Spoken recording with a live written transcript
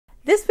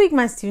This week,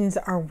 my students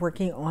are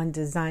working on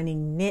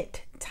designing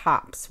knit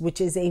tops,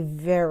 which is a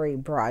very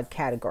broad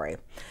category.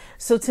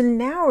 So to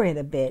narrow it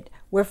a bit,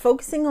 we're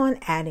focusing on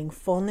adding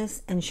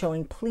fullness and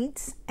showing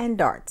pleats and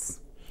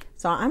darts.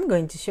 So I'm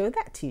going to show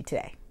that to you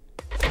today.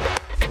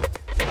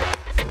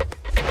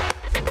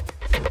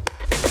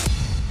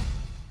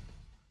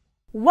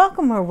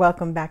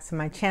 Welcome back to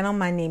my channel.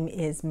 My name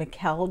is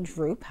Mikkel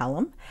Drew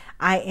Pelham.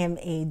 I am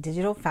a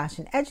digital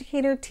fashion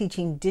educator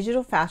teaching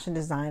digital fashion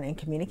design and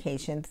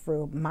communication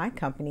through my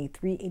company,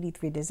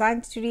 383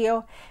 Design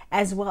Studio,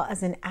 as well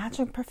as an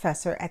adjunct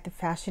professor at the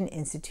Fashion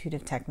Institute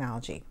of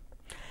Technology.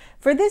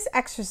 For this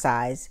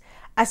exercise,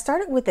 I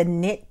started with a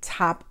knit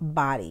top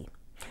body.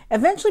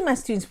 Eventually, my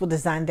students will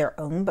design their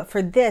own, but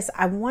for this,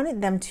 I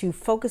wanted them to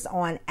focus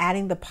on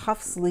adding the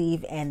puff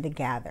sleeve and the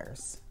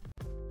gathers.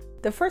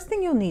 The first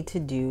thing you'll need to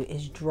do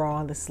is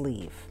draw the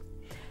sleeve.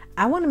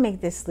 I want to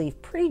make this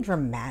sleeve pretty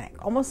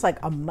dramatic, almost like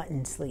a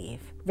mutton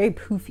sleeve, very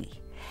poofy.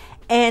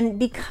 And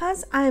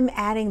because I'm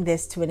adding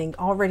this to an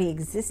already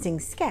existing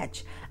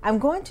sketch, I'm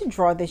going to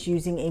draw this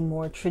using a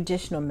more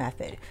traditional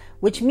method,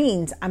 which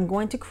means I'm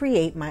going to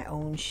create my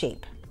own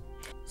shape.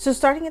 So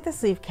starting at the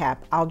sleeve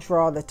cap, I'll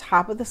draw the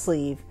top of the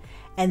sleeve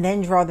and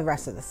then draw the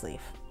rest of the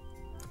sleeve.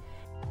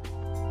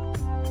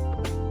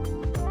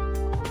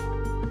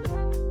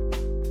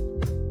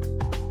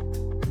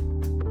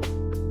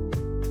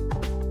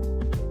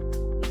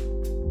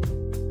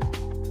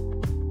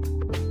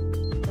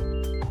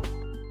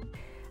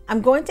 I'm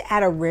going to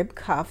add a rib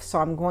cuff, so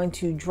I'm going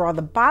to draw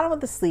the bottom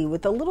of the sleeve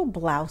with a little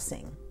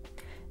blousing.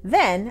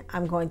 Then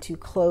I'm going to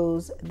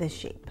close the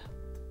shape.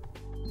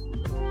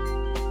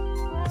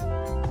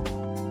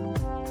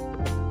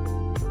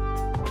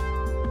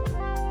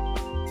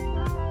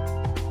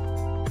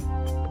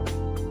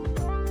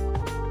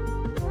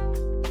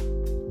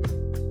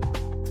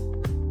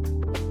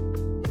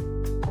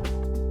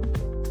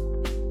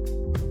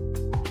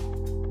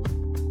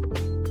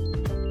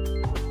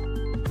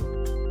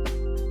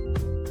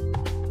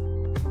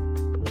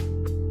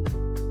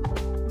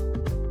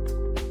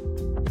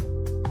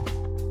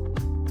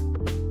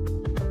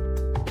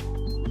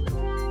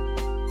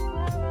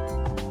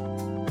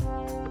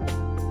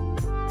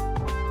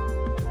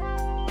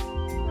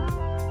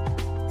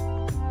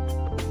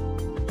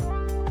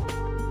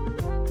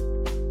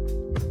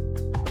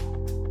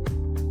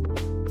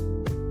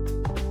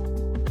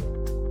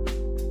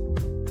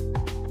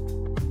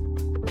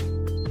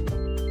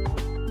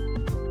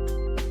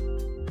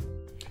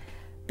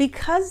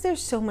 Because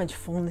there's so much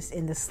fullness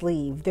in the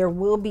sleeve, there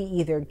will be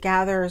either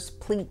gathers,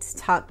 pleats,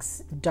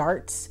 tucks,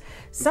 darts,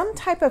 some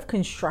type of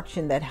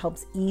construction that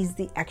helps ease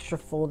the extra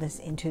fullness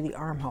into the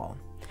armhole.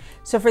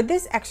 So for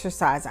this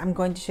exercise, I'm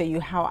going to show you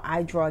how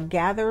I draw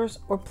gathers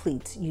or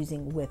pleats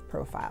using width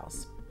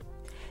profiles.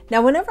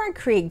 Now, whenever I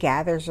create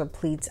gathers or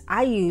pleats,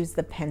 I use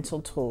the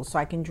pencil tool so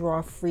I can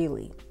draw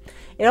freely.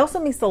 It also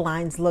makes the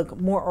lines look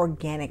more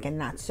organic and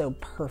not so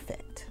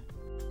perfect.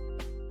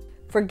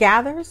 For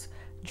gathers,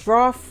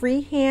 draw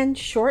freehand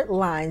short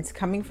lines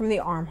coming from the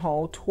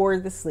armhole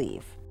toward the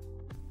sleeve.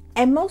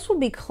 And most will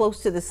be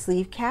close to the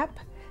sleeve cap.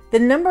 The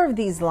number of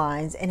these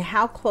lines and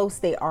how close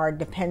they are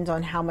depends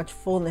on how much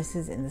fullness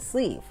is in the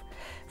sleeve.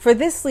 For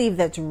this sleeve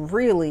that's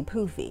really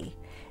poofy,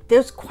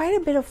 there's quite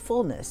a bit of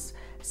fullness.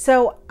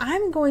 So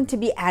I'm going to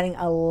be adding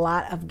a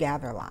lot of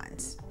gather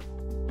lines.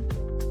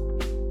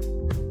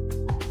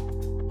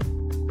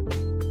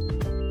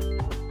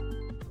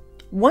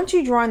 Once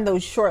you draw in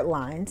those short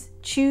lines,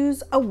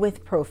 choose a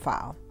width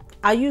profile.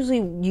 I'll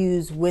usually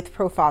use width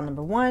profile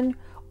number 1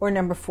 or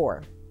number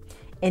 4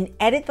 and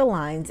edit the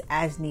lines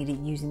as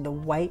needed using the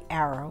white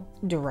arrow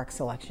direct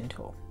selection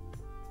tool.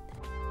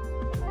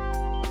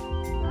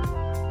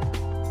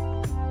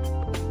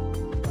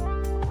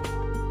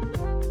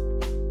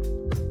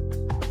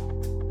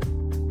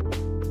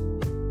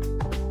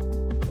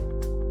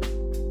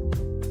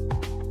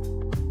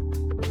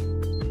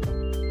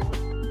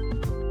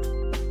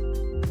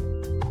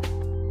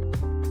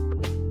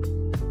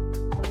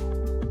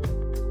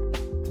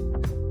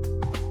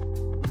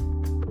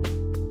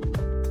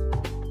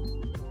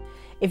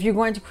 If you're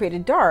going to create a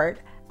dart,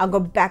 I'll go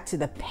back to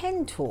the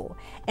pen tool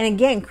and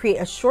again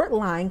create a short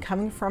line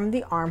coming from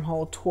the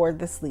armhole toward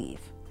the sleeve.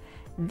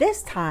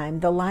 This time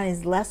the line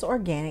is less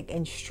organic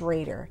and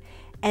straighter,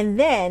 and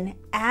then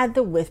add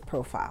the width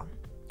profile.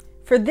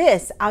 For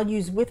this, I'll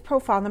use width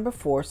profile number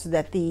 4 so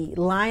that the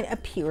line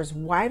appears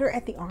wider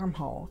at the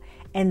armhole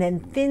and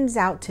then thins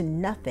out to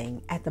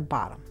nothing at the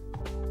bottom.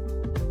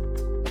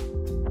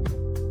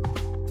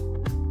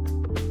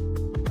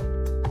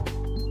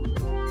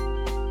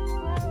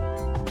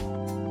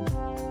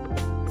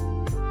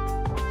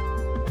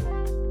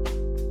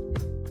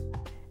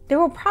 There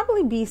will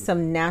probably be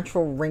some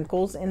natural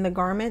wrinkles in the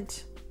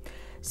garment,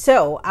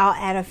 so I'll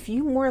add a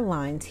few more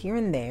lines here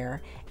and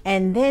there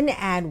and then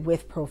add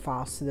width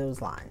profiles to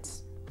those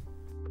lines.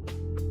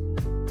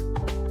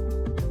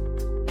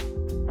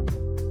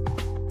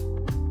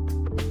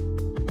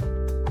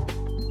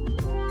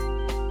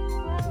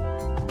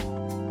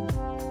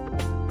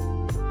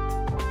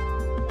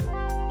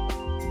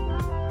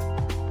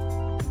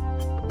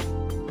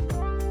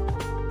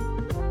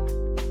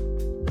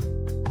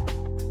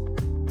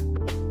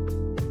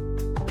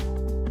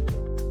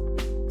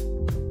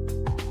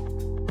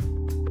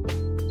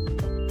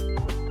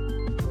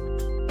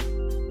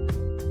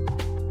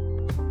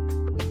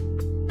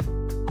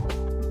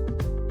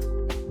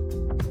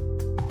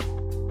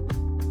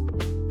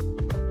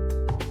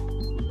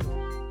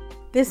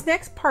 This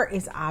next part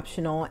is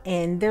optional,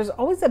 and there's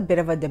always a bit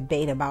of a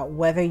debate about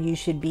whether you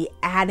should be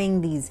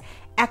adding these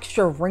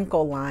extra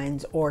wrinkle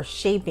lines or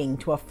shaping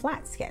to a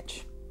flat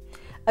sketch.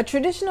 A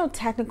traditional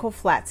technical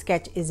flat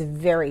sketch is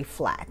very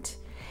flat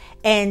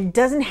and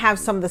doesn't have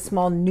some of the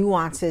small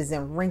nuances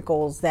and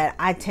wrinkles that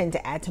I tend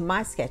to add to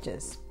my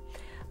sketches.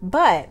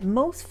 But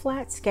most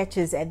flat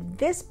sketches at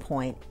this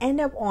point end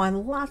up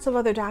on lots of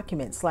other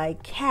documents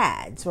like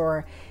CADs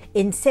or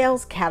in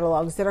sales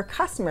catalogs that are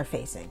customer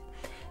facing.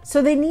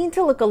 So they need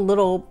to look a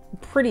little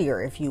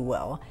prettier, if you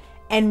will,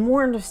 and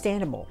more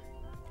understandable.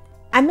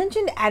 I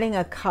mentioned adding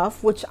a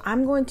cuff, which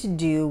I'm going to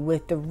do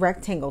with the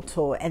rectangle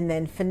tool and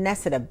then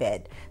finesse it a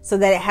bit so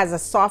that it has a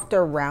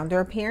softer,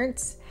 rounder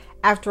appearance.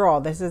 After all,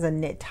 this is a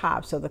knit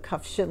top, so the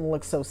cuff shouldn't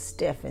look so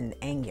stiff and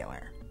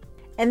angular.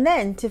 And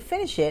then to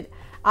finish it,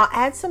 I'll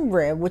add some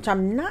rib, which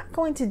I'm not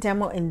going to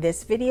demo in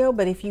this video,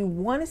 but if you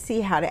want to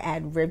see how to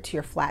add rib to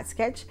your flat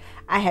sketch,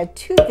 I have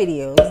 2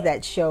 videos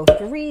that show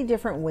 3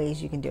 different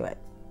ways you can do it.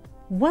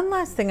 One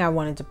last thing I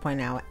wanted to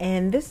point out,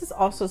 and this is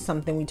also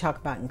something we talk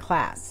about in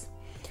class.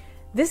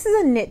 This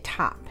is a knit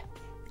top,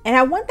 and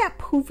I want that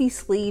poofy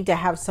sleeve to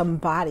have some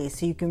body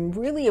so you can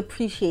really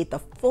appreciate the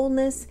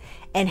fullness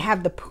and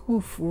have the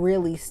poof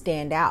really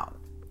stand out.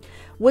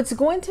 What's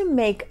going to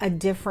make a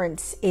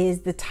difference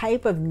is the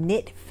type of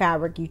knit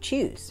fabric you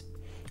choose.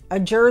 A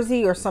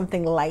jersey or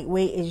something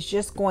lightweight is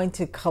just going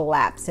to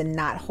collapse and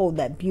not hold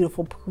that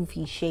beautiful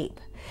poofy shape.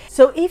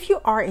 So if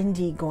you are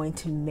indeed going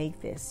to make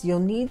this, you'll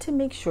need to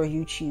make sure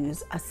you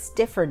choose a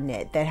stiffer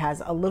knit that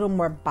has a little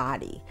more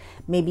body,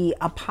 maybe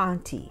a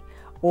ponte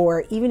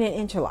or even an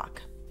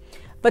interlock.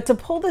 But to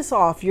pull this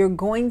off, you're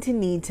going to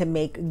need to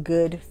make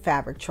good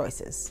fabric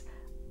choices.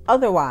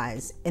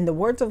 Otherwise, in the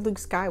words of Luke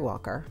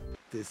Skywalker,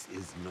 this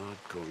is not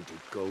going to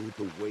go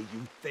the way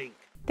you think.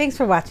 Thanks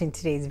for watching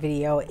today's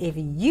video. If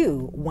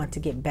you want to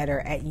get better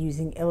at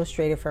using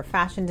Illustrator for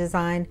fashion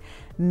design,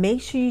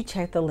 make sure you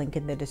check the link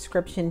in the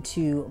description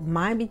to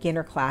my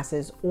beginner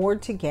classes or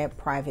to get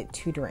private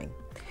tutoring.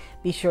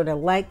 Be sure to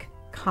like,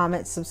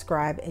 comment,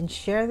 subscribe, and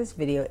share this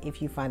video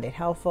if you find it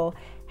helpful.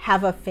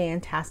 Have a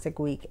fantastic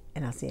week,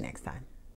 and I'll see you next time.